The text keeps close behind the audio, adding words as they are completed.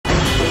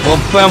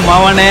ஒப்ப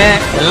மவனே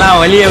எல்லாம்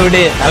வழிய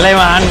விடு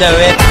தலைவன்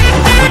ஆண்டவே.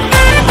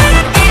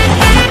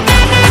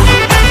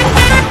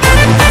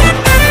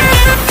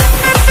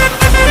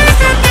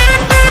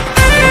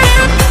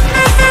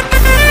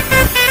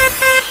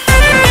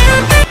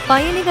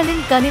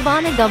 பயணிகளின்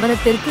கனிவான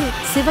கவனத்திற்கு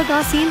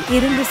சிவகாசியில்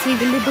இருந்து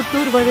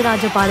ஸ்ரீவில்லிபுத்தூர்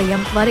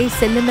ராஜபாளையம் வரை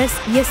செல்லும்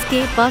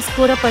SSK பஸ்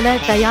புறப்பட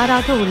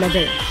தயாராக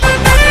உள்ளது.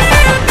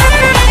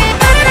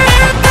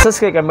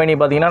 SSK கம்பெனி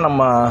பார்த்தீங்கன்னா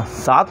நம்ம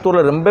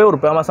சாத்தூரில் ரொம்ப ஒரு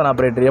ஃபேமஸான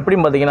ஆப்ரேட்டர்.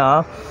 எப்படின்னு பார்த்தீங்கன்னா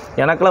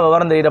எனக்குலாம்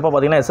விவரம் தெரியிறப்ப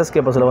பார்த்தீங்கன்னா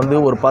SSK பஸ்ஸில் வந்து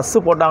ஒரு பஸ்ஸு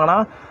போட்டாங்கன்னா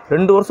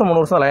 2 வருஷம்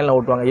 3 வருஷம் லைனில்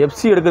ஓட்டுவாங்க.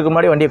 FC எடுக்கிறதுக்கு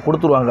முன்னாடி வண்டியை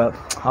கொடுத்துருவாங்க.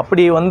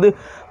 அப்படி வந்து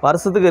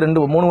வருஷத்துக்கு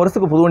 2-3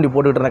 வருஷத்துக்கு புது வண்டி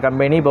போட்டுக்கிட்டு இருந்த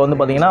கம்பெனி இப்போ வந்து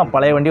பார்த்தீங்கன்னா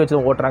பழைய வண்டி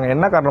வச்சு ஓட்டுறாங்க.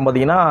 என்ன காரணம்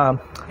பார்த்தீங்கன்னா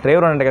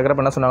டிரைவர் என்கிட்ட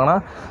கேட்குறப்ப என்ன சொன்னாங்கன்னா,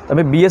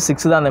 தம்பி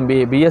BS6 தான் தம்பி,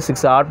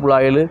 BS6 ஆட்புல்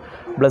ஆயில்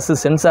ப்ளஸ்ஸு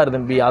சென்சார்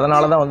தம்பி,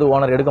 அதனால தான் வந்து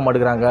ஓனர் எடுக்க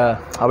மாட்டேங்கிறாங்க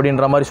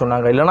அப்படின்ற மாதிரி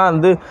சொன்னாங்க. இல்லைனா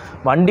வந்து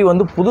வண்டி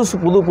வந்து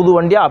புது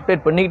வண்டியாக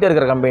அப்டேட் பண்ணிக்கிட்டே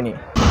இருக்கிற கம்பெனி.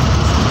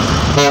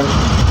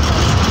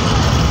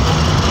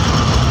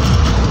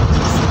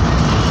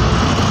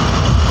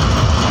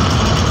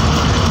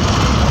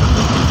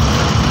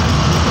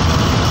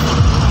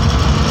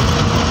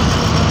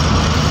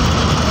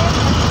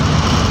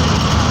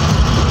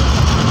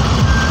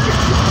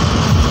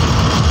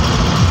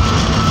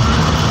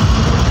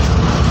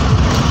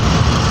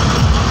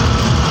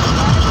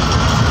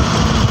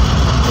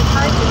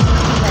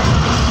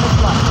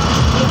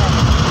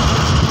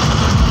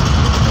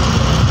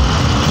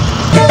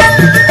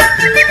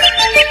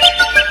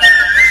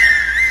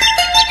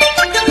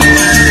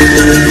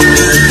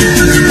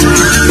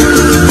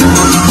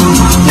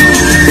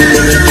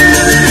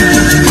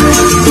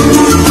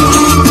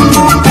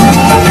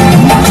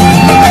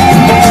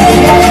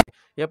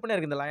 எப்படி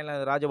இருக்குது இந்த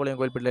லைனில் ராஜபாளையம்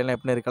கோயில்பட்டி லைனில்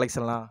எப்படி இருக்குது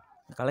கலெக்ஷன்லாம்?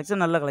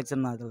 கலெக்ஷன் நல்ல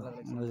கலெக்ஷன் தான்.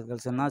 அதெல்லாம்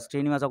கலெக்ஷன் தான்.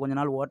 ஸ்ரீனிவாசா கொஞ்ச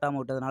நாள்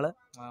ஓட்டாமல் விட்டதுனால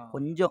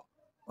கொஞ்சம்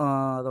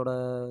அதோட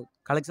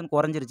கலெக்ஷன்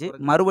குறைஞ்சிருச்சு.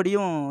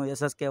 மறுபடியும்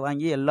SSK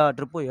வாங்கி எல்லா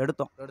ட்ரிப்பும்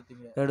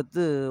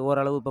எடுத்து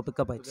ஓரளவு இப்போ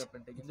பிக்கப் ஆயிடுச்சு.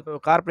 இப்போ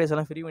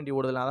கார்பரேஷன்லாம் ஃப்ரீ வண்டி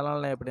ஓடுதில்ல,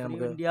 அதனால எப்படி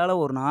நமக்கு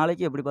இந்தியாவில் ஒரு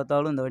நாளைக்கு எப்படி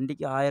பார்த்தாலும் இந்த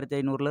வண்டிக்கு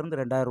 1500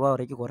 2000 ரூபா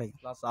வரைக்கும் குறையும்,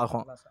 லாஸ்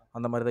ஆகும்.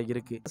 அந்த மாதிரி தான்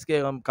இருக்குது. SSK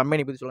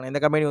கம்பெனி பற்றி சொல்லலாம்.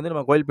 இந்த கம்பெனி வந்து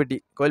நம்ம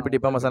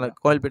கோவில்பட்டி ஃபேமஸான,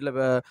 கோவில்பட்டியில்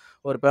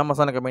ஒரு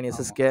ஃபேமஸான கம்பெனி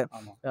SSK.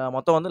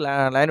 மொத்தம் வந்து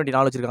லைன் வண்டி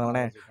 4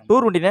 வச்சுருக்காங்கண்ணே.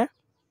 டூர் வண்டினே?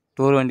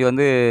 டூர் வண்டி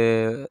வந்து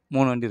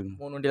 3 வண்டி இருக்குது.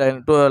 3 வண்டி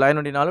லைன்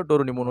வண்டி 4,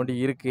 டூர் வண்டி 3 வண்டி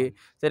இருக்குது.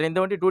 சரி, இந்த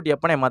வண்டி டூட்டி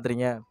எப்போனே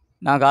மாற்றுறீங்க?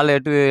 நான் காலைல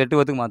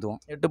 8-10 மாற்றுவோம்.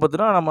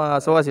 8-10னா நம்ம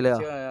சிவகாசிலையா?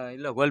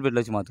 இல்லை, கோவில்பேட்டில்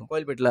வச்சு மாற்றுவோம்.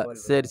 கோவில்பேட்டில்.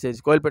 சரி,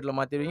 கோவில்பேட்டில்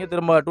மாற்றிடுவீங்க.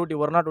 திரும்ப டூட்டி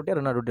ஒரு நாள் டூட்டியா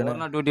 2 நாள் டூட்டி?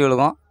 1 நாள் டூட்டி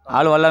விழுகும்.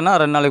 ஆள் வரலன்னா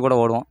 2 நாளைக்கு கூட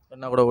ஓடுவோம்.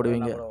 2 நாள் கூட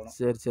ஓடுவீங்க.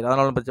 சரி,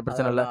 அதனால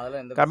பிரச்சனை இல்லை.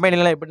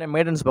 கம்பெனிலாம் எப்படி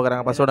மெயின்டெனன்ஸ்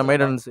பார்க்குறாங்க? பஸ்ஸோட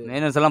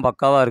மெயின்டெனன்ஸ் எல்லாம்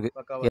பக்காவாக இருக்குது.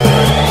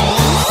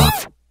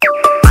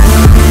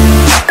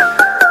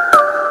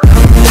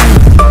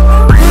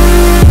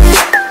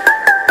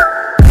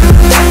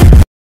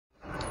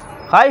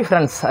 ஹாய்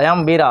ஃப்ரெண்ட்ஸ், ஐ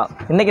ஆம் வீரா.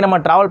 இன்றைக்கி நம்ம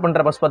ட்ராவல்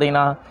பண்ணுற பஸ்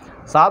பார்த்தீங்கன்னா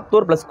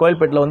சாத்தூர் ப்ளஸ்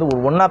கோவில்பேட்டில் வந்து ஒரு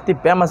ஒன் ஆஃப் தி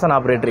ஃபேமஸான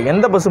ஆப்ரேட்டர்.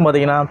 எந்த பஸ்ஸும்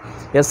பார்த்தீங்கன்னா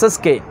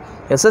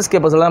SSK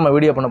பஸ்ஸில் தான் நம்ம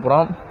வீடியோ பண்ண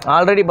போகிறோம்.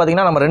 ஆல்ரெடி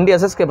பார்த்தீங்கன்னா நம்ம 2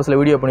 SSK பஸ்ஸில்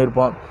வீடியோ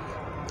பண்ணியிருப்போம்.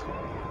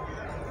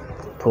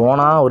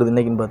 போனால் ஒரு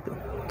இன்றைக்கின்னு பார்த்து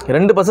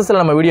 2 பஸ்ஸில்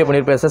நம்ம வீடியோ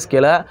பண்ணியிருப்போம்.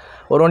 SSKல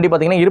ஒரு வண்டி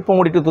பார்த்தீங்கன்னா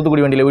இருப்பங்குடி டு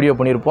தூத்துக்குடி வண்டியில் வீடியோ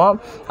பண்ணியிருப்போம்.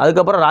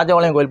 அதுக்கப்புறம்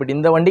ராஜபாளையம் கோவில்பட்டி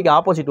இந்த வண்டிக்கு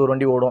ஆப்போசிட் ஒரு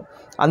வண்டி ஓடும்,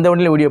 அந்த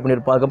வண்டியில் வீடியோ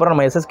பண்ணியிருப்போம். அதுக்கப்புறம்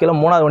நம்ம SSKல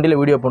 3வது வண்டியில்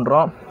வீடியோ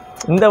பண்ணுறோம்.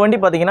 இந்த வண்டி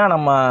பார்த்தீங்கன்னா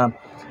நம்ம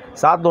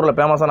சாத்தூரில்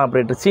ஃபேமஸான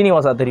ஆப்ரேட்டர்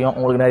சீனிவாசா தெரியும்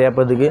உங்களுக்கு நிறையா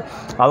பேருக்கு.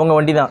 அவங்க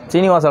வண்டி தான்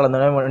சீனிவாசாவில் அந்த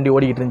வண்டி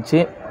ஓடிக்கிட்டு இருந்துச்சு.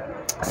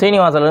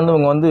 சீனிவாசாலேருந்து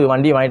இவங்க வந்து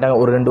வண்டி வாங்கிட்டாங்க.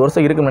 ஒரு 2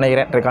 வருஷம் இருக்குன்னு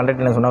நினைக்கிறேன்.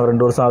 கண்டக்டர் என்ன சொன்னாங்க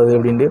 2 வருஷம் ஆகுது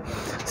அப்படின்ட்டு.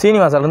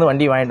 சீனிவாசாலேருந்து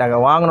வண்டி வாங்கிட்டாங்க.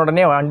 வாங்கின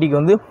உடனே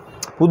வண்டிக்கு வந்து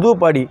புது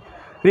பாடி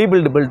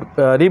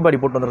ரீபாடி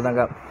போட்டு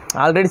வந்துருந்தாங்க.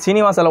 ஆல்ரெடி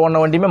சீனிவாசாவில் ஒன்ன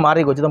வண்டியுமே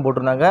மாரி கோச்சு தான்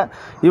போட்டிருந்தாங்க.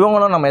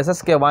 இவங்களும் நம்ம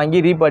SSK வாங்கி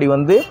ரீபாடி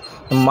வந்து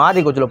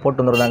மாரி கோச்சில்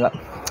போட்டு வந்துருந்தாங்க.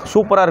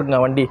 சூப்பராக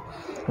இருக்குங்க வண்டி.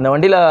 இந்த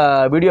வண்டியில்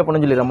வீடியோ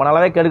பண்ணு சொல்லி ரொம்ப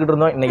நாளாகவே கேட்டுக்கிட்டு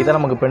இருந்தோம். இன்றைக்கி தான்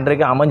நமக்கு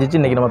பெண்றைக்கு அமைஞ்சிச்சு.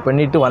 இன்றைக்கி நம்ம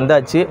பண்ணிட்டு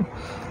வந்தாச்சு.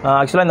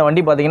 ஆக்சுவலாக இந்த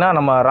வண்டி பார்த்திங்கன்னா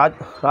நம்ம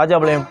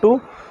ராஜபாளையம் டு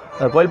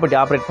கோவில்பட்டி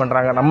ஆப்ரேட்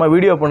பண்ணுறாங்க. நம்ம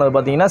வீடியோ பண்ணது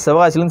பார்த்திங்கன்னா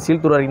சிவகாசிலேருந்து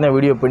சீல்தூர் வரைக்கும் தான்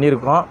வீடியோ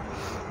பண்ணியிருக்கோம்.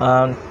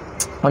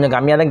 கொஞ்சம்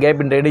கம்மியாக தான் கேப்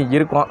இன் ரைடு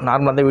இருக்கும்.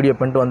 நார்மலாக தான் வீடியோ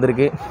பண்ணிட்டு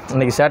வந்திருக்கு.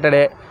 இன்றைக்கி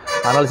சாட்டர்டே,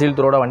 அதனால்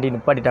சீல்தூரோட வண்டி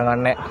நிப்பாட்டிட்டாங்க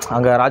அண்ணன்.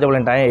 அங்கே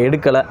ராஜபாளையம் டைம்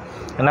எடுக்கலை.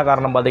 என்ன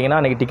காரணம் பார்த்தீங்கன்னா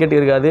இன்றைக்கி டிக்கெட்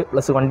இருக்காது,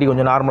 ப்ளஸ் வண்டி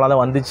கொஞ்சம் நார்மலாக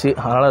தான் வந்துச்சு.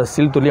 அதனால்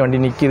சீல்தூர்லேயும் வண்டி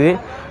நிற்கிது.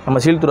 நம்ம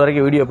சீல்தூர்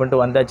வரைக்கும் வீடியோ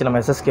பண்ணிட்டு வந்தாச்சு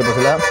நம்ம SSK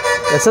பஸ்ஸில்.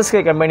 SSK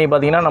கம்பெனி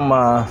பார்த்திங்கன்னா நம்ம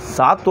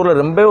சாத்தூரில்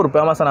ரொம்ப ஒரு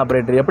ஃபேமஸான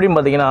ஆப்ரேட்டர். எப்படின்னு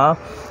பார்த்தீங்கன்னா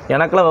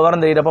எனக்குலாம்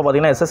விவரம் தெரியிறப்ப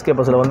பார்த்தீங்கன்னா SSK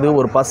பஸ்ஸில் வந்து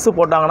ஒரு பஸ்ஸு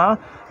போட்டாங்கன்னா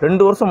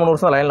 2 வருஷம் 3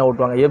 வருஷம் லைனில்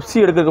ஓட்டுவாங்க. FC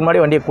எடுக்கிறதுக்கு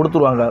முன்னாடி வண்டியை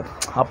கொடுத்துருவாங்க.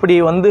 அப்படி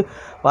வந்து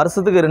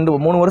வருஷத்துக்கு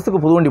 2-3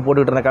 வருஷத்துக்கு புது வண்டி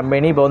போட்டுக்கிட்டு இருந்த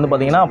கம்பெனி இப்போ வந்து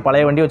பார்த்திங்கன்னா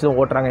பழைய வண்டி வச்சு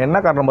ஓட்டுறாங்க. என்ன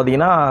காரணம்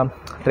பார்த்தீங்கன்னா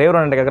டிரைவர்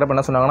என்கிட்ட கேட்குறப்ப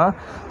என்ன சொன்னாங்கன்னா,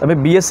 தம்பி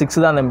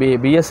BS6 தான் தம்பி,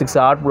 BS6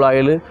 ஆட்புல்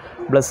ஆயில்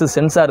ப்ளஸ்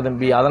சென்சார்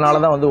தம்பி, அதனால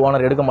தான் வந்து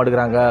ஓனர் எடுக்க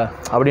மாட்டேங்கிறாங்க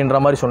அப்படின்ற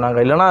மாதிரி சொன்னாங்க.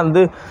 இல்லைனா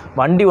வந்து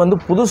வண்டி வந்து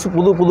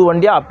புது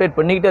வண்டியாக அப்டேட்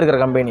பண்ணிக்கிட்டே இருக்கிற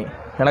கம்பெனி.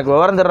 எனக்கு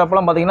விவரம்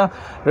தர்றப்பெல்லாம் பார்த்தீங்கன்னா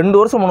 2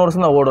 வருஷம் 3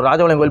 வருஷம் தான் ஓடும்.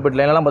 ராஜபாளையம் கோயில்பட்டி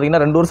லைன்லாம்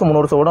பார்த்தீங்கன்னா 2 வருஷம் 3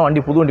 வருஷம் ஓடும்.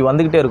 வண்டி புது வண்டி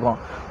வந்துக்கிட்டே இருக்கும்,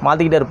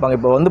 மாற்றிக்கிட்டே இருப்பாங்க.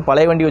 இப்போ வந்து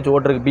பழைய வண்டி வச்சு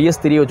ஓட்டுறதுக்கு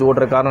BS3 வச்சு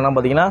ஓட்டுற காரணம்னா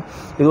பார்த்தீங்கன்னா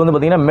இது வந்து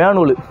பார்த்தீங்கன்னா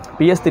மேனுவல்.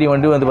 PS3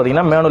 வண்டி வந்து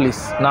பார்த்தீங்கன்னா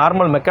மேனுவலிஸ்,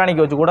 நார்மல்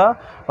மெக்கானிக் வச்சு கூட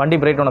வண்டி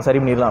பிரேக் டவுனை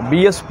சரி பண்ணிடலாம்.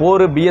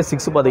 BS4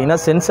 BS6 பார்த்தீங்கன்னா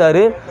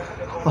சென்சாரு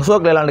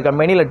அசோக் லேலாண்ட்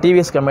கம்பெனி இல்லை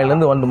TVS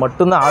கம்பெனிலேருந்து வந்து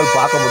மட்டும்தான் ஆள்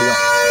பார்க்க முடியும்.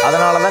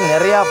 அதனால தான்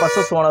நிறையா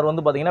பஸ்ஸஸ் ஓனர்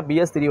வந்து பார்த்திங்கன்னா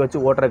BS3 வச்சு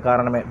ஓட்டுற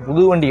காரணமே,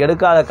 புது வண்டி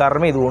எடுக்காத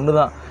காரணமே இது ஒன்று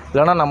தான்.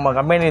 இல்லைனா நம்ம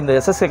கம்பெனி இந்த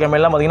SSK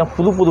கம்பெனிலாம்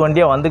பார்த்திங்கன்னா புது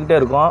வண்டியாக வந்துக்கிட்டே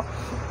இருக்கும்.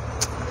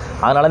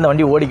 அதனால் இந்த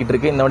வண்டி ஓடிக்கிட்டு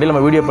இருக்குது. இந்த வண்டியில்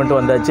நம்ம வீடியோ பண்ணிட்டு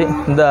வந்தாச்சு.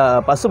 இந்த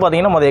பஸ்ஸு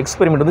பார்த்திங்கன்னா மொதல்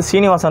எக்ஸ்பெரிமெண்ட் வந்து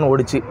ஸ்ரீனிவாசான்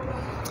ஓடிச்சு.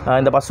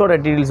 இந்த பஸ்ஸோட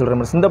டீட்டெயில்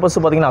சொல்கிறேன். இந்த பஸ்ஸு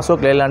பார்த்திங்கன்னா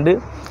அசோக் லேலாண்டு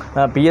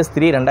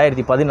PS3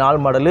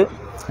 2014 மாடலு.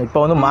 இப்போ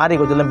வந்து மாறி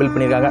கொஞ்சம் தான் பில்ட்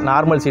பண்ணியிருக்காங்க.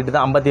 நார்மல் சீட்டு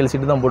தான், 57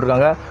 சீட்டு தான்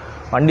போட்டிருக்காங்க.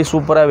 வண்டி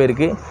சூப்பராகவே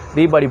இருக்குது.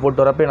 ரீபாடி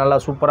போட்டு வரப்போ நல்லா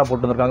சூப்பராக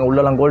போட்டு வந்திருக்காங்க.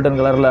 உள்ளெல்லாம் கோல்டன்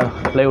கலரில்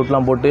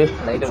ப்ளைவுட்லாம் போட்டு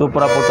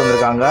சூப்பராக போட்டு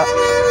வந்திருக்காங்க.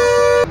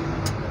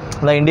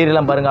 இந்த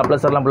இன்டீரியர்லாம் பாருங்கள்,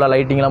 அப்ளஸர்லாம் ஃபுல்லாக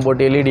லைட்டிங்லாம்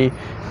போட்டு LED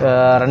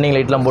ரன்னிங்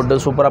லைட்லாம்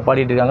போட்டு சூப்பராக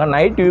பாடிட்டு இருக்காங்க.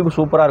 நைட் வியூக்கு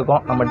சூப்பராக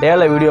இருக்கும். நம்ம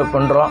டேல வீடியோ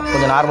பண்ணுறோம்,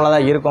 கொஞ்சம் நார்மலாக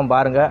தான் இருக்கும்.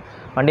 பாருங்கள்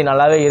வண்டி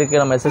நல்லாவே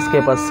இருக்குது. நம்ம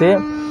SSK பஸ்ஸு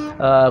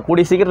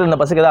கூடிய சீக்கிரத்தில் இந்த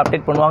பஸ்ஸுக்கு எதாவது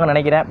அப்டேட் பண்ணுவாங்கன்னு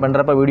நினைக்கிறேன்.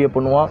 பண்ணுறப்ப வீடியோ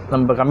பண்ணுவோம்.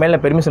 நம்ம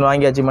கம்பெனியில் பெர்மிஷன்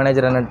வாங்கியாச்சு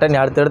மேனேஜர் என்னட்ட.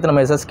 அடுத்தடுத்து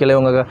நம்ம SSKல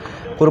உங்கள்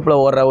குரூப்பில்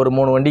ஓடுற ஒரு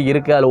 3 வண்டி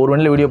இருக்குது. அதில் ஒரு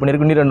வண்டியில் வீடியோ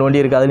பண்ணியிருக்கு, இன்னும் 2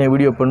 வண்டி இருக்குது. அதுலேயும்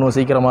வீடியோ பண்ணுவோம்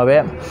சீக்கிரமாகவே.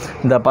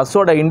 இந்த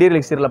பஸ்ஸோட இன்டீரியர்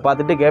எக்ஸ்டீரியரில்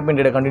பார்த்துட்டு கேபின்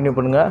டேட்டை கண்டினியூ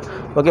பண்ணுங்கள்.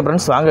 ஓகே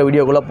ஃப்ரெண்ட்ஸ், வாங்க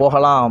வீடியோக்குள்ளே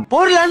போகலாம்.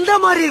 ஒரு எந்த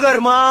மாதிரி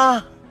வருமா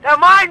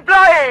மைண்ட்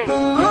ப்ளோயிங்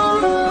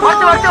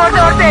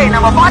ஒருத்தே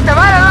நம்ம பார்த்த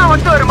வேலை எல்லாம்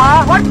வருமா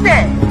ஒருத்தே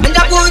இந்த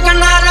பூ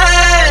கண்ணால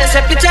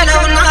செட்டு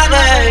செலவுனால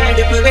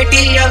இடுப்பு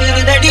வெட்டி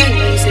அவிருதடி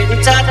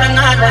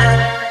செவிச்சாத்தனால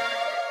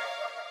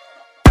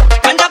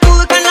இந்த பூ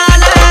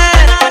கண்ணால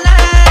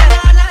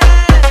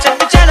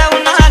செட்டு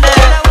செலவுனால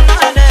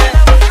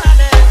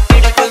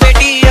இடுப்பு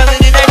வெட்டி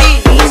அவிருதடி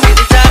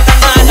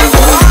செவிச்சாத்தனால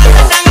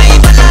தங்கை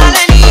பல்லால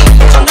நீ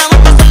சொன்ன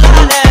மட்டும்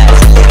சொல்லாத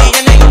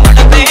சூரியனை உட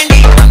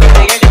வேண்டி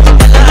அவரை எடுத்து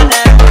தள்ளாத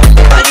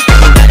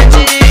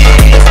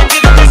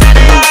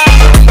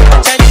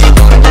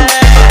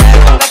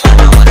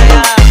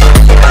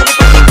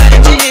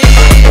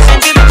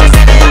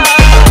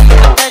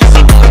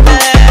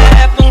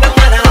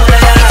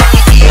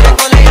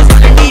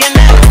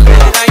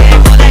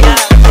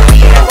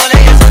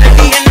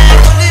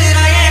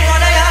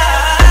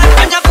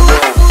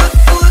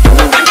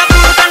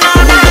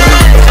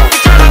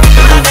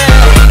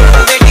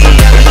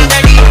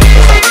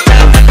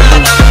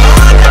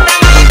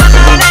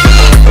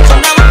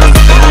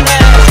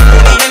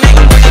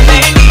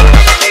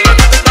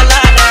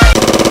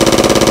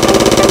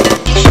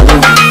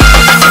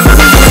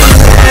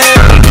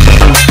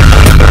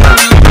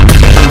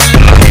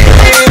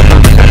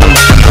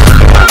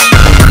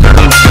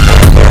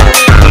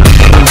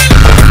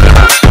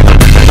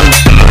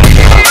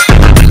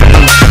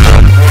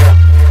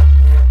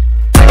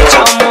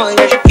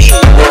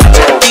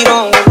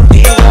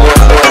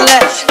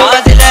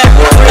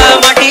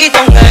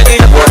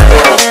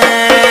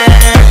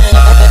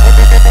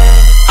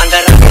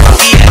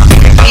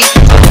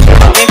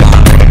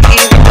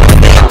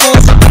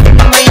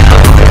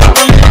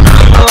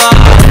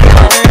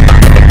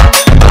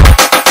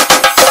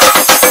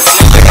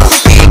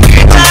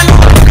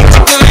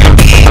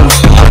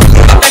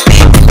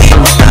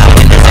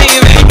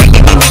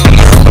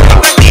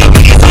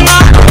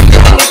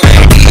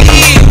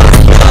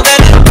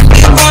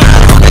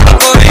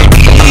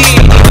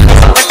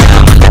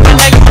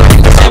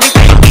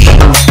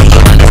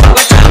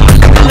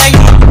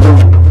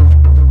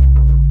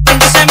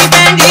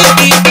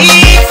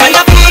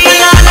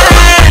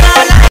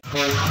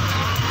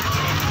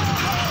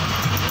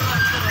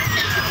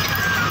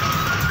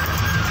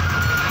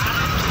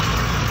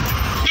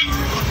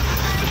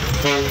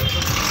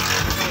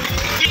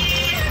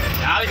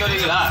நாளைக்கு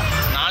வருவீங்களா?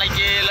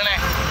 நாளைக்கு இல்லைண்ணே,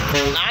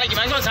 நாளைக்கு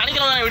மேக்ஸிமம்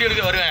சனிக்கிழமை தான் வீடியோ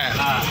எடுக்க வருவேன்.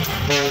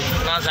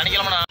 நான்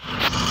சனிக்கிழமை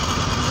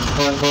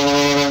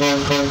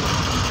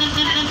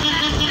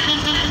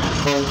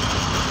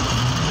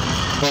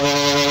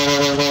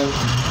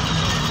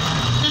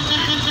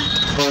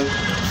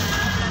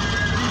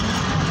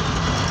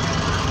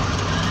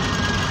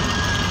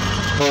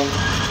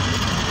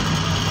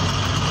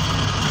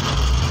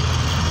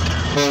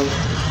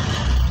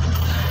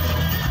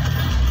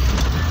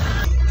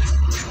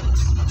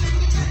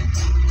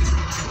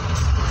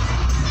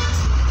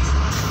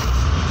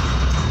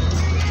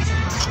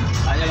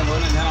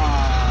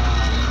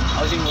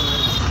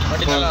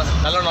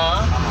நல்லண்ணா.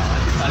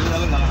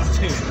 தள்ளுனாலும் நல்லா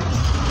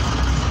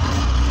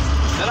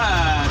இதெல்லாம்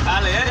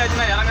காலைல ஏறி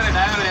ஆச்சுன்னா இறங்குற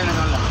டைம்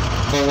இல்லை.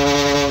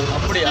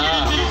 அப்படியா?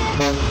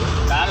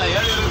 காலைல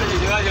 7:25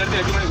 சிவாஜி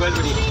எடுத்து 8 மணிக்கு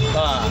கோயில்பட்டி.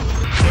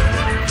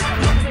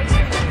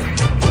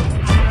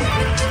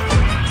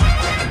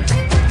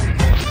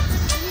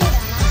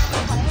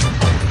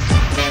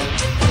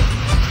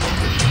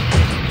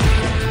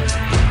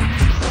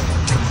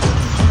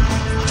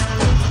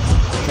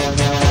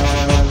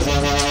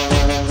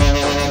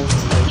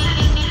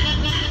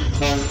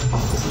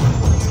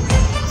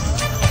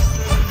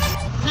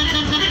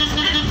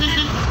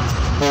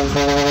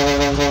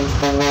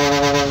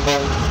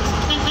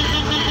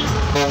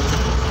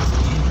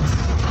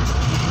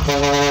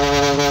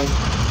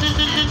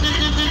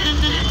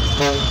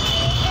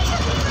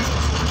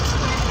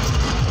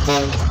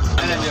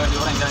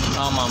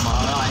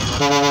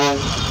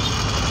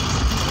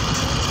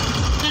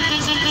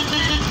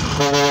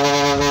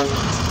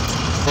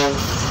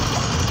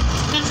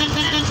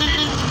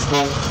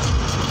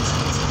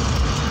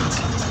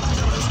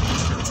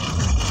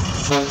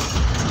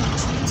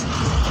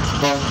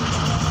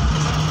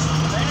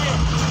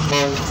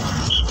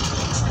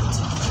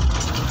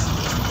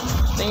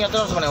 நீங்கள்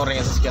எத்தனை வருஷம் பண்ணி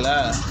விட்றீங்க SSKல?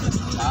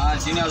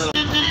 நான் சீனிவாசம்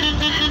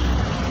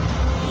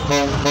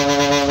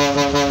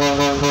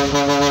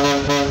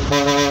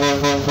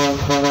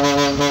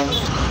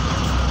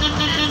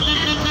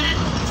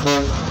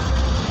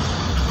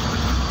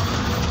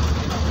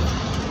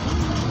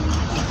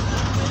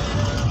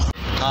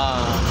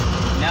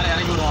மேலே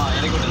இறக்கி விடுவான்.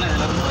 இறக்கி விட்டுனா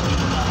எல்லாரும்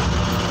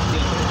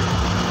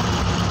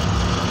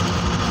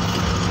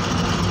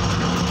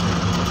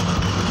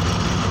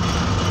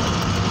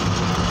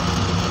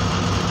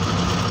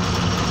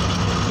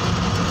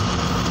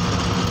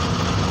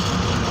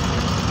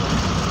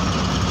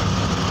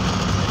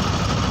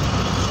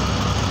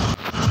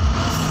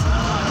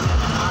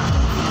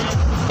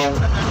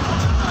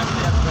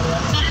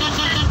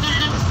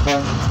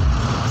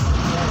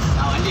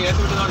நான் வண்டி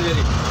எடுத்து விட்டு தான்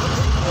சரி.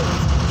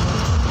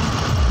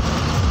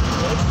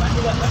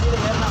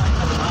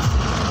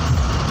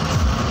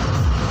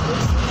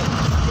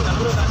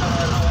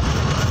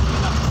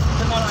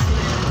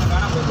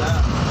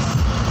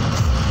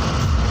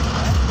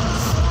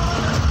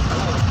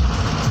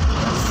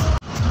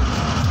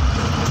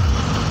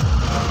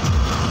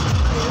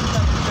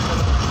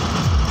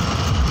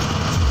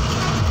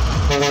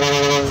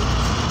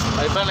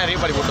 இப்போ நிறைய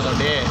படி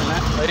போட்டுதான்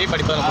நிறைய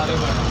படிப்பாக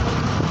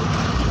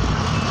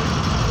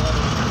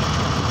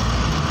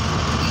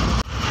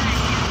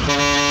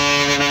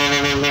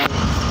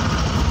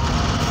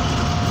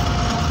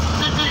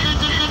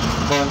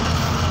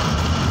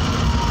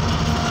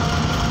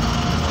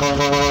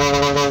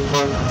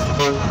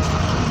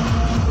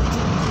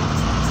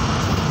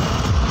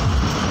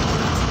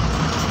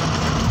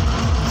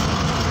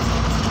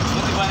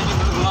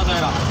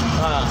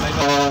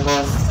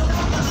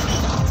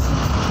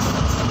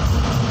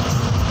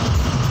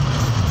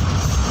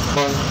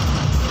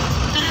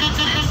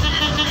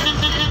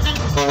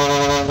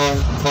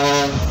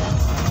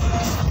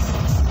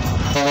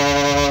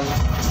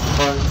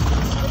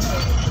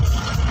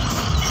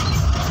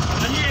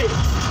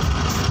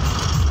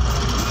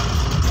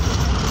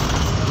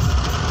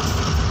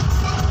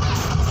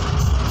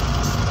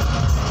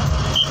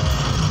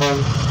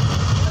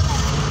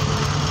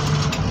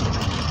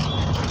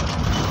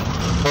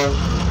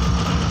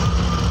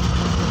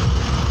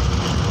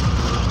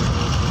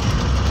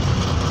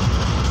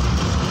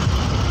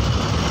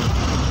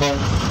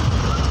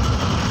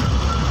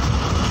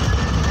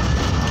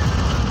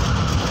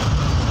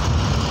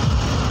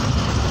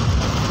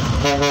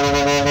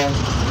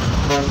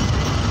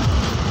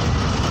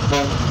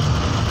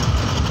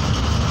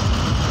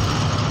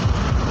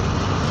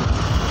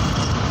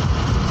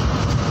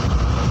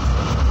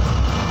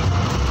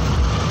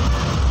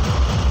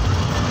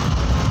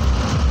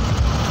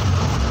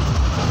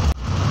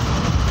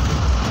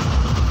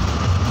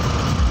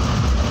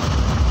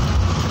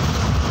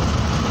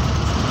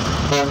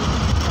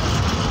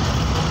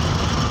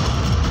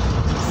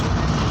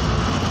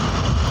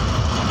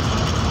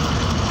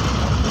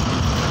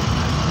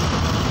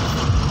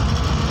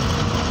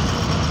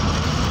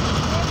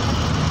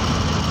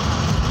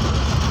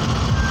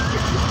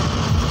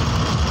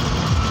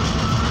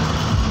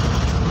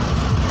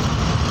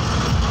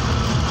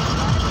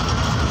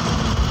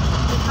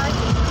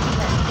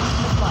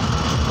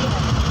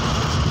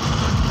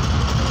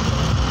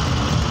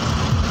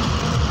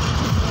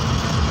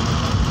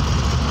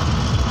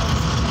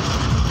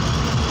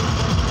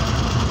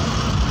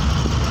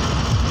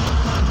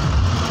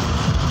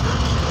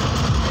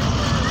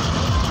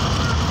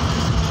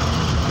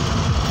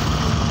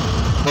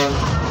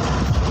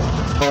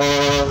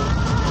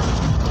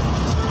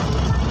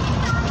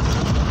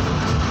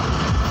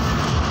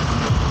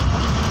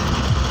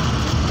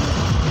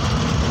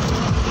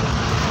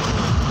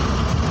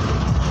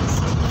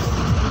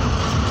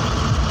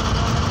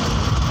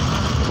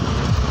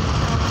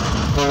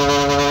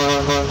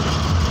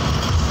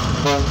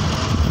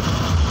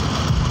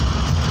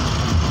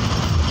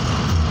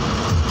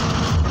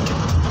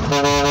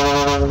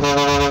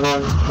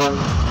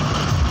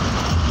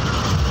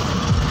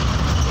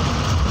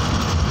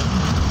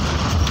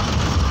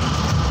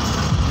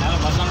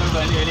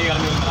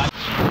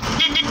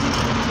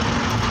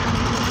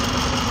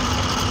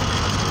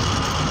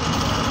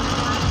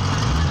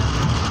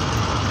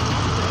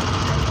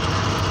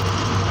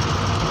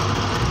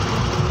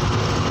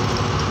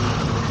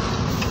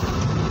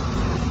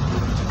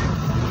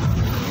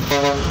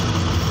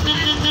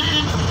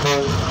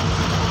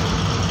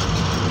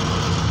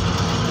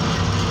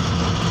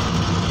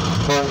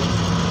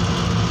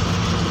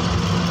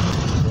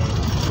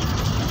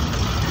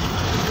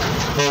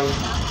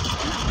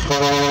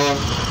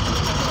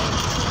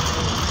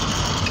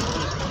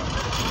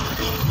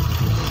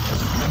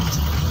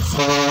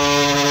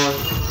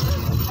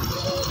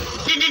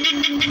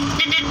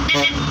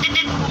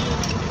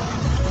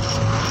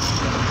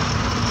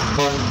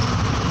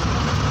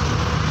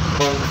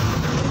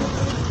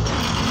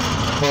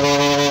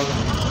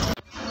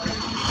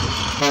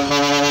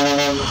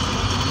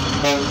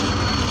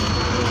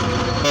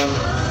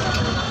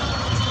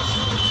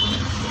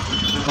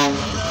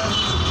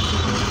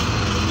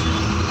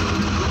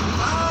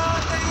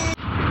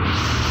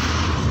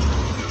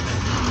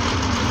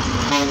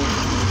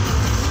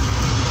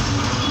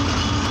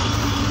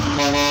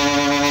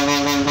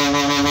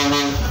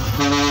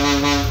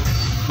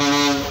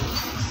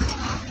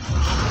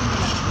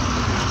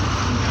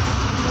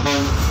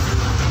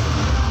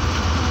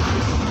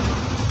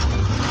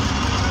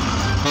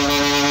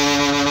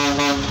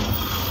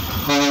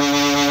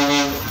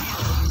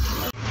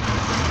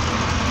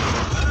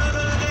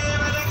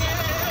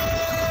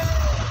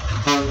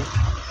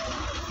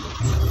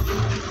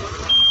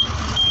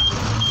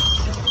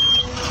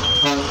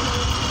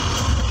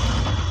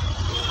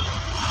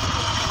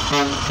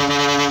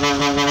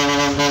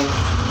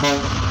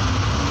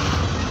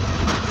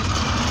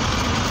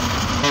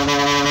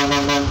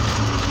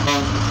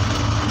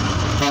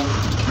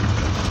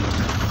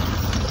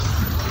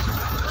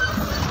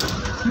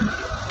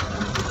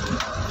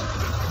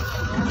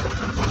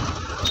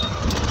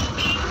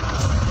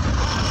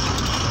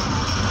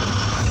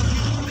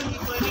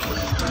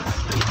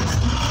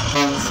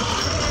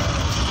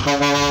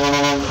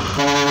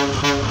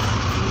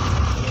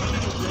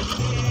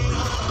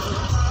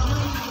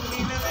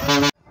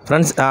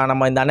ஃப்ரெண்ட்ஸ்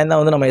நம்ம இந்த அண்ணன் தான்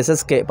வந்து நம்ம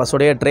SSK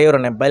பஸ்ஸோடைய டிரைவர்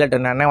அண்ணன் பைலட்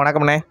அண்ணன்.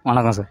 வணக்கம்ண்ணே.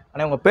 வணக்கம் சார்.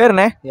 அண்ணே உங்கள்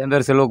பேருண்ணே? என்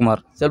பேர்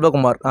செல்வகுமார்.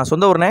 செல்வகுமார்.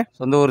 சொந்த ஊர்ண்ணே?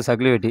 சொந்த ஊர்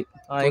சக்லிவெட்டி.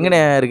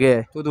 எங்கண்ணே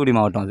இருக்குது? தூத்துக்குடி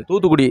மாவட்டம். அது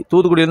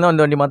தூத்துக்குடியிலேருந்து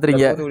வந்து வண்டி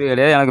மாற்றுறீங்க? தூத்துக்குடி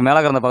கிடையாது, எனக்கு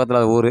மேலக்கறந்த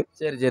பக்கத்தில் அது ஊர்.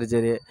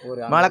 சரி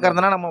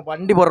மேலக்கறந்தனா நம்ம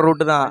வண்டி போடுற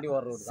ரூட்டு தான்.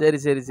 சரி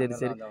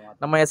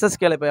நம்ம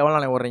SSKல இப்போ எவ்வளோ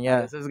நாள்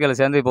ஓடுறீங்க? SSKல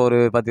சேர்ந்து இப்போ ஒரு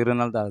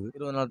 10-20 நாள் தான் ஆகுது.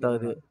 20 நாள் தான்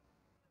ஆகுது.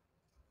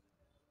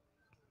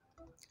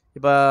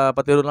 இப்போ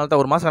 10-20 நாள் தான்,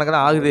 ஒரு மாதம் கணக்கு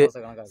தான் ஆகுது.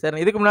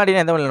 சரி, இதுக்கு முன்னாடி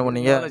எந்த வண்டியில்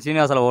போனீங்க?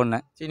 சீனிவாசாவில்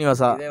ஓடினேன்.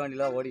 சீனிவாசா. இதே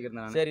வண்டியில்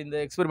ஓடிக்கிறேன். சரி, இந்த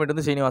எக்ஸ்பெரிமெண்ட்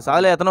வந்து சீனிவாசா.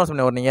 அதில் எத்தனை வருஷம்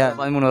ஓடுனீங்க?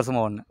 13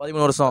 வருஷமாக ஓடினேன்.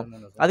 13 வருஷம்.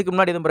 அதுக்கு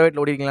முன்னாடி எதுவும்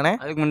ப்ரைவேட்டில் ஓடிருக்கீங்களாண்ணே?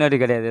 அதுக்கு முன்னாடி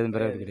கிடையாது, எதுவும்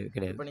பிரைவேட்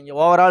கிடையாது. இப்போ நீங்கள்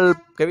ஓவரால்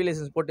கவி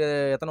லைசன்ஸ் போட்டு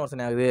எத்தனை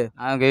வருஷம் ஆகுது?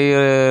 நான் கை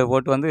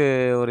போட்டு வந்து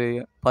ஒரு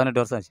 18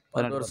 வருஷம் ஆச்சு.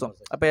 18 வருஷம்.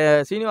 அப்போ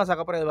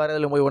சீனிவாசாக்கு அப்புறம் வேறு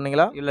எதில் போய்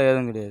ஓடுனீங்களா? இல்லை,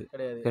 எதுவும்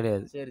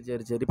கிடையாது.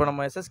 சரி. இப்போ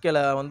நம்ம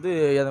SSKல வந்து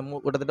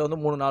கிட்டத்தட்ட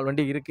வந்து 3-4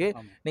 வண்டி இருக்குது.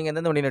 நீங்கள்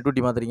எந்தெந்த வண்டியை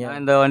டூட்டி மாற்றுறீங்க?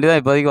 இந்த வண்டி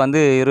தான் இப்போதைக்கு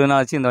வந்து 20 நாள்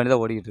ஆச்சு. இந்த வண்டி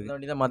தான் ஓடிக்கிட்டு இந்த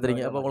வண்டி தான்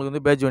மாற்றுறீங்க. அப்போ உங்களுக்கு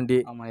வந்து பேஜ் வண்டி?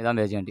 ஆமாம், இதான்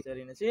பேஜ் வண்டி.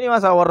 சரி,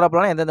 சீனிவாசா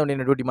ஓடுறப்பலாம் எந்தெந்த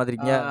வண்டியை டூட்டி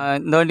மாற்றுறீங்க?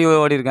 இந்த வண்டி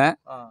ஓடிருக்கேன்.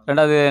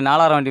 ரெண்டாவது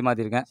 4ஆம் வண்டி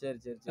மாற்றிருக்கேன். சரி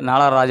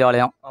 4ஆம்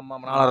ராஜபாளையம்.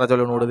 ஆமாம், 4ஆம்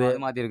ராஜபாளையம் ஓடுது.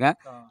 மாற்றிருக்கேன்.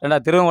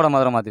 ரெண்டாவது திருவங்கோட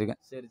மதுரை மாற்றிருக்கேன்.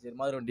 சரி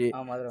மதுரை வண்டி.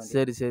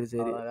 சரி.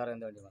 வேறு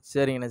எந்த வண்டி?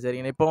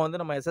 சரிங்கண்ணே. இப்போ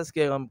வந்து நம்ம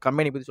SSK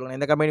கம்பெனி பற்றி சொல்லலாம்.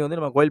 இந்த கம்பெனி வந்து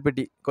நம்ம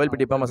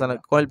கோவில்பட்டி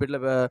ஃபேமஸான,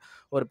 கோவில்பட்டியில்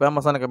ஒரு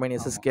ஃபேமஸான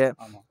கம்பெனி SSK.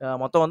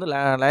 மொத்தம் வந்து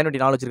லைன்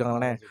வண்டி 4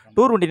 வச்சுருக்காங்கண்ணே.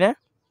 டூர் வண்டிண்ணே?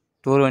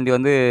 டூர் வண்டி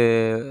வந்து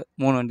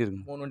 3 வண்டி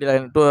இருக்குது. 3 வண்டி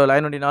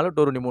லைன் வண்டி 4,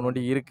 டூர் வண்டி 3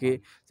 வண்டி இருக்குது.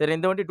 சரி,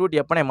 இந்த வண்டி டூட்டி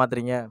எப்போண்ணே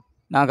மாற்றுறீங்க?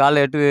 நான்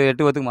காலைல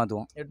 8-10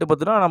 மாற்றுவோம்.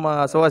 8-10னா நம்ம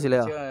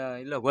சிவகாசிலையா?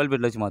 இல்லை,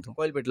 கோவில்பட்டியில் வச்சு மாற்றுவோம்.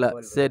 கோவில்பட்டியில்.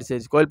 சரி,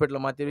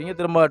 கோவில்பட்டியில் மாற்றிடுவீங்க.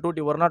 திரும்ப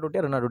டூட்டி ஒரு நாள்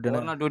டூட்டியா 2 நாள் டூட்டியா?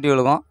 1 நாள் டூட்டி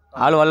விழுகும்.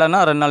 ஆள்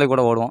வரலன்னா 2 நாளைக்கு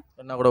கூட ஓடுவோம்.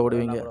 2 நாள் கூட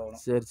ஓடுவீங்க.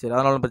 சரி.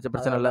 அதனால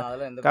பிரச்சனை இல்லை.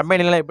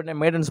 கம்பெனிலாம் எப்படி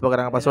மெயின்டெனன்ஸ்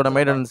பார்க்குறாங்க? பஸ்ஸோட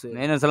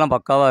மெயின்டெனன்ஸ் எல்லாம்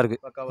பக்காவாக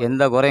இருக்குது.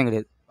 எந்த குறையும்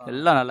கிடையாது.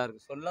 எல்லாம் நல்லா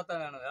இருக்குது.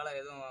 சொல்லத்தான் வேணும். வேலை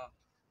எதுவும்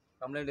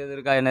கம்ப்ளைண்ட் எதுவும்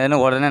இருக்கா என்ன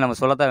உடனே நம்ம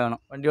சொல்லத்தான் வேணும்.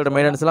 வண்டியோட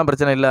மெயின்டெனன்ஸ்லாம்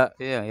பிரச்சனை இல்லை.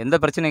 எந்த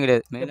பிரச்சனையும்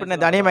கிடையாது. எப்படி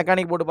தனியாக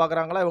மெக்கானிக் போட்டு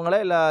பார்க்குறாங்களா இவங்களே,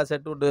 இல்லை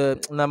செட் விட்டு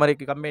இந்த மாதிரி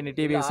கம்பெனி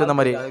டிவிஎஸ் இந்த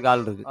மாதிரி அதுக்கு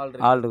ஆள்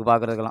இருக்குது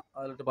பார்க்குறதுக்கெல்லாம்.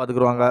 அதில்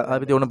பார்த்துக்குருவாங்க. அதை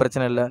பற்றி ஒன்றும்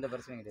பிரச்சனை இல்லை.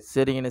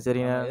 சரிங்கண்ணே.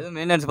 எதுவும்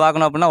மெயின்டெனன்ஸ்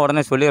பார்க்கணும் அப்படின்னா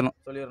உடனே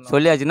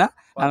சொல்லியாச்சுன்னா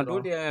நாங்கள்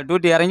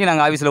டியூட்டி இறங்கி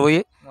நாங்கள் ஆஃபீஸில்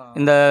போய்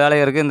இந்த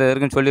வேலையை இருக்குது இந்த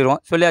இருக்குன்னு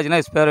சொல்லியாச்சுன்னா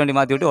ஸ்பேர் வண்டி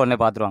மாற்றி விட்டு உடனே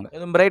பார்த்துருவாங்க.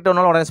 எதுவும் பிரேக்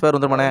டவுனாலும் உடனே ஸ்பேர்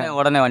வந்துருமாண்ணே?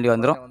 உடனே வண்டி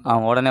வந்துடும்.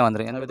 உடனே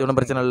வந்துடும். அதை பற்றி ஒன்றும்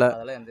பிரச்சனை இல்லை.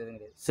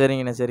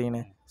 சரிங்கண்ணே. சரி,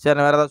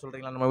 வேறு ஏதாவது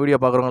சொல்கிறீங்களா நம்ம வீடியோ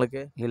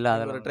பார்க்குறவங்களுக்கு? இல்லை,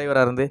 அதில் ஒரு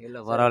டிரைவராக இருந்து. இல்லை,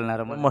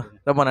 பரவாயில்ல.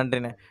 ரொம்ப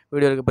நன்றிண்ணே.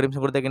 வீடியோக்கு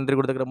பெர்மிஷன் கொடுத்த இன்ட்ரி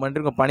கொடுத்துக்கிற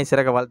நன்றி. உங்கள் பணி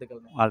சிறக்க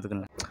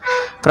வாழ்த்துக்கள்.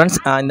 ஃப்ரெண்ட்ஸ்,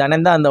 இந்த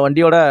அண்ணன் தான் அந்த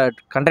வண்டியோட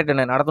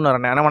கண்டக்டர் நடத்துனார்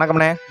அண்ணே. அண்ணா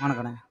வணக்கம்ண்ணே.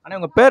 வணக்கண்ணே. அண்ணே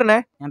உங்கள் பேருண்ணே?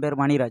 என் பேர்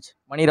மணிராஜ்.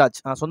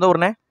 சொந்த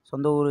ஊர்ண்ணே?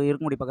 சொந்த ஊர்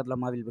இருக்குமுடி பக்கத்தில்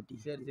மாவில்பட்டி.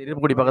 சரி,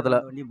 இருக்குமுடி பக்கத்தில்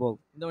வண்டி போகும்.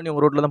 இந்த வண்டி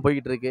உங்கள் ரோட்டில் தான்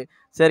போய்கிட்டு இருக்கு.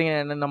 சரிங்க.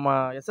 நம்ம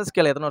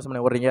SSKல எத்தனை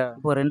வருஷம் ஓடுறீங்க?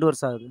 இப்போ 2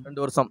 வருஷம் ஆகுது.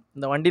 2 வருஷம்.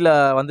 இந்த வண்டியில்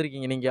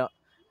வந்திருக்கீங்க நீங்கள்.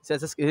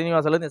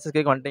 சீனிவாசாலேருந்து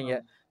SSKக்கு வந்துட்டீங்க.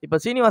 இப்போ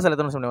சீனிவாசாவில்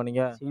எத்தனை வருஷம்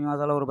வந்தீங்க?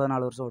 சீனிவாசாவில் ஒரு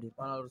 14 வருஷம் ஓடி.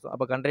 14 வருஷம்.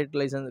 அப்போ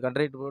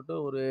கண்ட்ராக்ட் போட்டு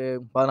ஒரு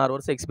 16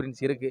 வருஷம்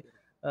எக்ஸ்பீரியன்ஸ் இருக்குது.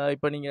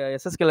 இப்போ நீங்கள்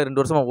SSKல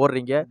 2 வருஷமாக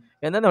ஓடுறீங்க.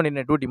 எந்தெந்த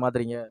வண்டி டூட்டி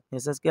மாற்றுறீங்க?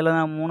 SSKல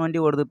நான் 3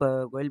 வண்டி ஓடுது. இப்போ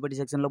கோவில்பட்டி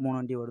செக்ஷனில் 3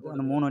 வண்டி ஓடுது.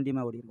 அந்த 3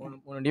 வண்டியுமே ஓடிருக்கேன்.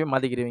 3 வண்டியுமே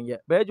மாற்றிக்கிறீங்க.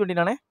 பேஜ் வண்டி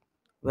நானே?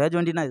 வேஜ்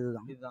வண்டினா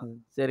இதுதான்.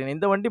 சரிங்க.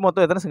 இந்த வண்டி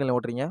மொத்தம் எத்தனை சிங்கிள்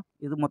ஓட்டுறீங்க?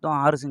 இது மொத்தம்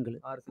 6 single.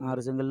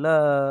 6 சிங்கிளில்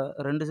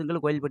 2 single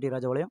Kovilpatti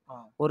Rajapalayam,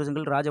 1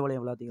 single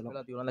Rajapalayam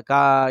Vilathikulam. அந்த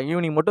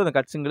ஈவினிங் மட்டும் அந்த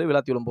கட் சிங்கிள்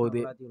விளாத்திக்குளம்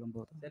போகுது. சரி,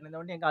 இந்த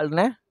வண்டி எங்கே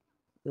ஆளுண்ணே?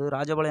 இது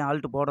ராஜபாளையம்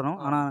ஆல்ட்டு போடணும்.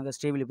 ஆனால் நாங்கள்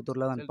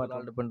ஸ்ரீவில்லிபுத்தூரில் தான்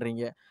ஆல்ட்டு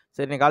பண்ணுறீங்க.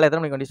 சரி, நீங்கள் காலையில்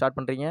எத்தனை மணிக்கு வண்டி ஸ்டார்ட்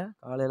பண்ணுறீங்க?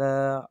 காலையில்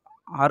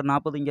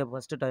 6:40 இங்கே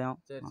ஃபஸ்ட்டு டைம்.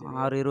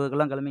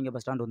 6:20க்கெல்லாம் கிளம்பி இங்கே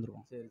பஸ் ஸ்டாண்ட்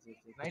வந்துடுவோம். சரி.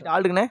 நைட்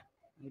ஆல்ட்டுங்கண்ணே?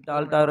 நைட்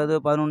ஆல்ட் ஆகிறது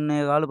 11:15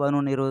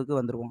 11:20க்கு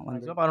வந்துடுவோம்.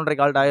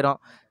 11:30 ஆல்ட் ஆயிரும்.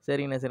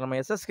 சரிங்கண்ணே. சரி, நம்ம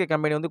SSK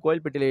கம்பெனி வந்து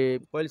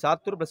கோவில்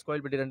சாத்தூர் ப்ளஸ்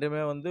கோவில்பட்டி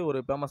ரெண்டுமே வந்து ஒரு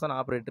ஃபேமஸான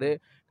ஆப்ரேட்டரு.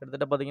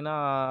 கிட்டத்தட்ட பார்த்தீங்கன்னா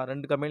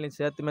 2 கம்பெனிலையும்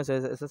சேர்த்துமே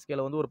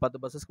SSKல வந்து ஒரு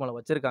 10 பஸ்ஸஸ்க்கு மேலே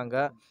வச்சுருக்காங்க.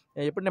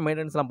 எப்படி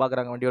மெயின்டெனன்ஸ்லாம்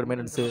பார்க்குறாங்க வண்டியோட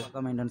மெயின்டெனன்ஸு?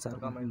 மெயின்டெனன்ஸாக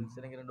இருக்கும்.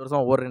 சரிங்க. 2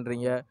 வருஷம்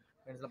ஓடுறீங்க.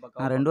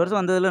 நான் 2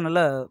 வருஷம் வந்ததில்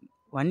நல்ல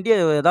வண்டியை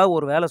ஏதாவது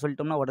ஒரு வேலை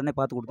சொல்லிட்டோம்னா உடனே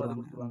பார்த்து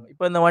கொடுத்துருவாங்க.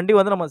 இப்போ இந்த வண்டி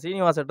வந்து நம்ம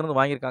சீனிவாசிட்டருந்து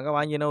வாங்கியிருக்காங்க.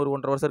 வாங்கி என்ன ஒரு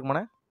 1.5 வருஷம்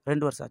இருக்குமாண்ணே?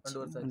 2 வருஷம் ஆச்சு. 2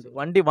 வருஷம் ஆச்சு.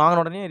 வண்டி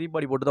வாங்கின உடனே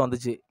ரீபாடி போட்டு தான்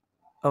வந்துச்சு.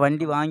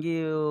 வண்டி வாங்கி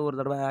ஒரு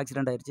தடவை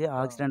ஆக்சிடென்ட் ஆயிடுச்சு.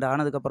 ஆக்சிடென்ட்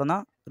ஆனதுக்கப்புறம்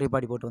தான்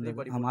ரீபாடி போட்டு வந்து.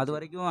 ஆமாம், அது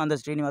வரைக்கும் அந்த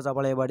ஸ்ரீனிவாசா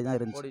பழைய பாடி தான்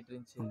இருந்துச்சு.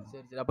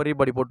 சரி. அப்போ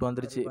ரீபாடி போட்டு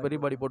வந்துருச்சு. இப்போ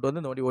ரீபாடி போட்டு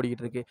வந்து இந்த வண்டி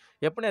ஓடிக்கிட்டு இருக்கு.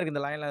 எப்படி இருக்குது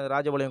இந்த லைனில்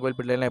ராஜபாளையம்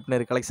கோவில்பட்டி லைனில் எப்படி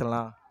இருக்குது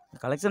கலெக்ஷன்லாம்?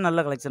 கலெக்ஷன்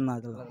நல்ல கலெக்ஷன் தான்.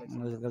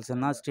 இதெல்லாம்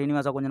கலெக்ஷன் தான்.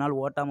 ஸ்ரீனிவாசா கொஞ்ச நாள்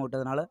ஓட்டாமல்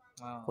விட்டதுனால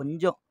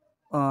கொஞ்சம்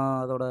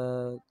அதோட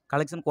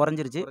கலெக்ஷன்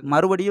குறைஞ்சிருச்சு.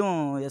 மறுபடியும்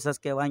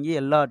எஸ்எஸ்கே வாங்கி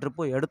எல்லா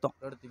ட்ரிப்பும்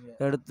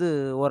எடுத்து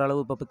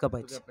ஓரளவு இப்போ பிக்கப்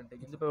ஆயிடுச்சு.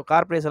 இப்போ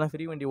கார் ப்ரைஸ் எல்லாம்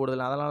ஃப்ரீ வண்டி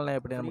ஓடுதில்ல, அதனால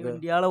எப்படி நமக்கு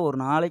இந்தியாவில் ஒரு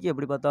நாளைக்கு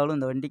எப்படி பார்த்தாலும்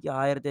இந்த வண்டிக்கு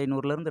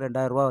 1500லேருந்து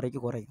 2000 ரூபா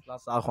வரைக்கும் குறையும்,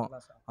 லாஸ் ஆகும்.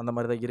 அந்த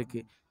மாதிரி தான்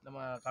இருக்குது. நம்ம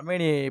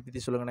கம்பெனியை பற்றி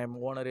சொல்லுங்கண்ணே,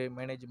 ஓனரு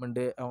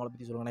மேனேஜ்மெண்ட்டு அவங்கள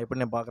பற்றி சொல்லுங்கண்ணே.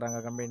 எப்படிண்ணே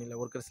பார்க்குறாங்க கம்பெனியில்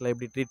ஒர்க்கர்ஸ்லாம்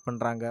எப்படி ட்ரீட்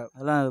பண்ணுறாங்க?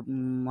 அதெல்லாம்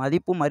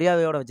மதிப்பும்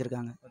மரியாதையோடு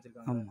வச்சுருக்காங்க.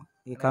 ஆமாம்,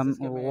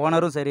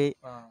 ஓனரும் சரி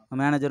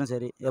மேனேஜரும்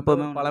சரி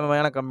எப்போவுமே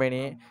பழமையான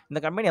கம்பெனி.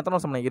 இந்த கம்பெனி எத்தனை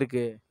வருஷம்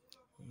இருக்குது?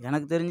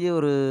 எனக்கு தெரிஞ்சு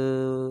ஒரு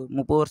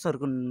 30 வருஷம்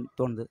இருக்குன்னு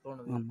தோணுது.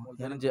 ஆமாம்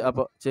தெரிஞ்சு.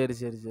 அப்போ சரி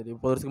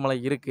 30 வருஷத்துக்கு மேலே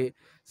இருக்குது.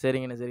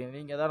 சரிங்கண்ணே.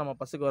 நீங்கள் எதாவது நம்ம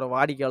பஸ்ஸுக்கு வர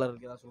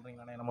வாடிக்கையாளருக்கு எதாவது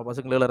சொல்கிறீங்கண்ணே? நம்ம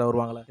பஸ்ஸுக்கு ரெகுலராக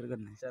வருவாங்களா?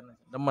 இருக்குண்ணே. சரிண்ணே,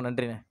 ரொம்ப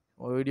நன்றிண்ணே.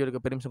 வீடியோ எடுக்க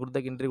பெர்மிஷன்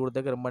கொடுத்தக்கு, இன்டர்வியூ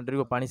கொடுத்தக்கு ரொம்ப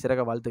நன்றி. பணி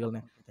சிறக்க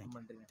வாழ்த்துக்கள்ண்ணே. ரொம்ப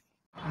நன்றிண்ணே.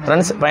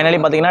 ஃப்ரெண்ட்ஸ், ஃபைனலி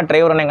பார்த்தீங்கன்னா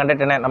டிரைவர் அண்ணன்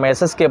கண்டக்டர்ண்ணே நம்ம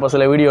எஸ்எஸ்கே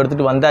பஸ்ஸில் வீடியோ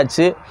எடுத்துகிட்டு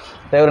வந்தாச்சு.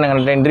 டிரைவர் அண்ணன்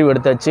கண்டக்டர் இன்டர்வியூ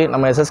எடுத்தாச்சு.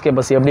 நம்ம எஸ்எஸ்கே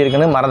பஸ் எப்படி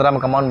இருக்குன்னு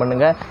மறந்துடாமல் கமெண்ட்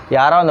பண்ணுங்கள்.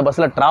 யாராவது அந்த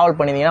பஸ்ஸில் ட்ராவல்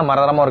பண்ணிங்கன்னா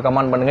மறந்துடாமல் ஒரு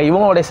கமெண்ட் பண்ணுங்கள்.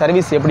 இவங்களுடைய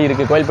சர்வீஸ் எப்படி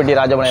இருக்குது, கோவில்பட்டி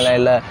ராஜபாளையம்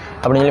இல்லை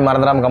அப்படின்னு சொல்லி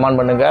மறந்துடாமல் கமெண்ட்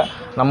பண்ணுங்கள்.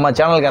 நம்ம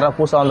சேனலுக்கு யாராவது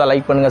புதுசாக வந்தால்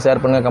லைக் பண்ணுங்கள்,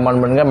 ஷேர் பண்ணுங்கள்,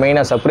 கமெண்ட் பண்ணுங்கள்.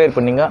 மெயினாக சப்ஸ்கிரைப்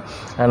பண்ணுங்க.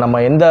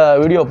 நம்ம எந்த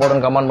வீடியோ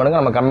போடுறோன்னு கமெண்ட்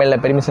பண்ணுங்கள். நம்ம கம்பெனியில்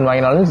பெர்மிஷன்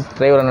வாங்கினாலும்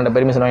டிரைவர் அண்ணன்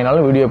பெர்மிஷன்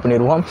வாங்கினாலும் வீடியோ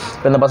பண்ணிடுவோம்.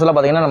 இப்போ இந்த பஸ்ஸில்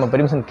பார்த்தீங்கன்னா நம்ம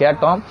பெர்மிஷன்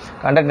கேட்டோம்.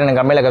 கண்டக்டர்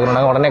எனக்கு கம்பெனியில்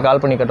கேட்குறாங்க, உடனே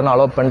கால் பண்ணி கட்டணும்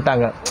அலோவ்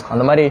பண்ணிட்டாங்க.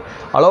 அந்த மாதிரி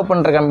அலோவ்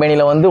பண்ணுற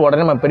கம்பெனியில் வந்து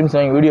உடனே நம்ம பெர்மிஷன்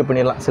வாங்கி வீடியோ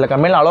பண்ணிடலாம். சில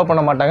கம்பெனியில் அலோவ்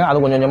பண்ண மாட்டாங்க.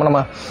 அது கொஞ்சம் கொஞ்சமாக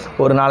நம்ம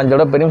ஒரு 4-5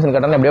 விட பெர்மிஷன்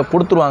கட்டணும் எப்படியோ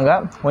கொடுத்துருவாங்க.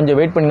 கொஞ்சம்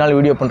வெயிட் பண்ணினாலும்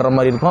வீடியோ பண்ணுற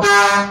மாதிரி இருக்கும்.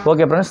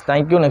 Okay friends,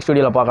 thank you. நெக்ஸ்ட்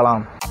வீடியோவில்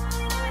பார்க்கலாம்.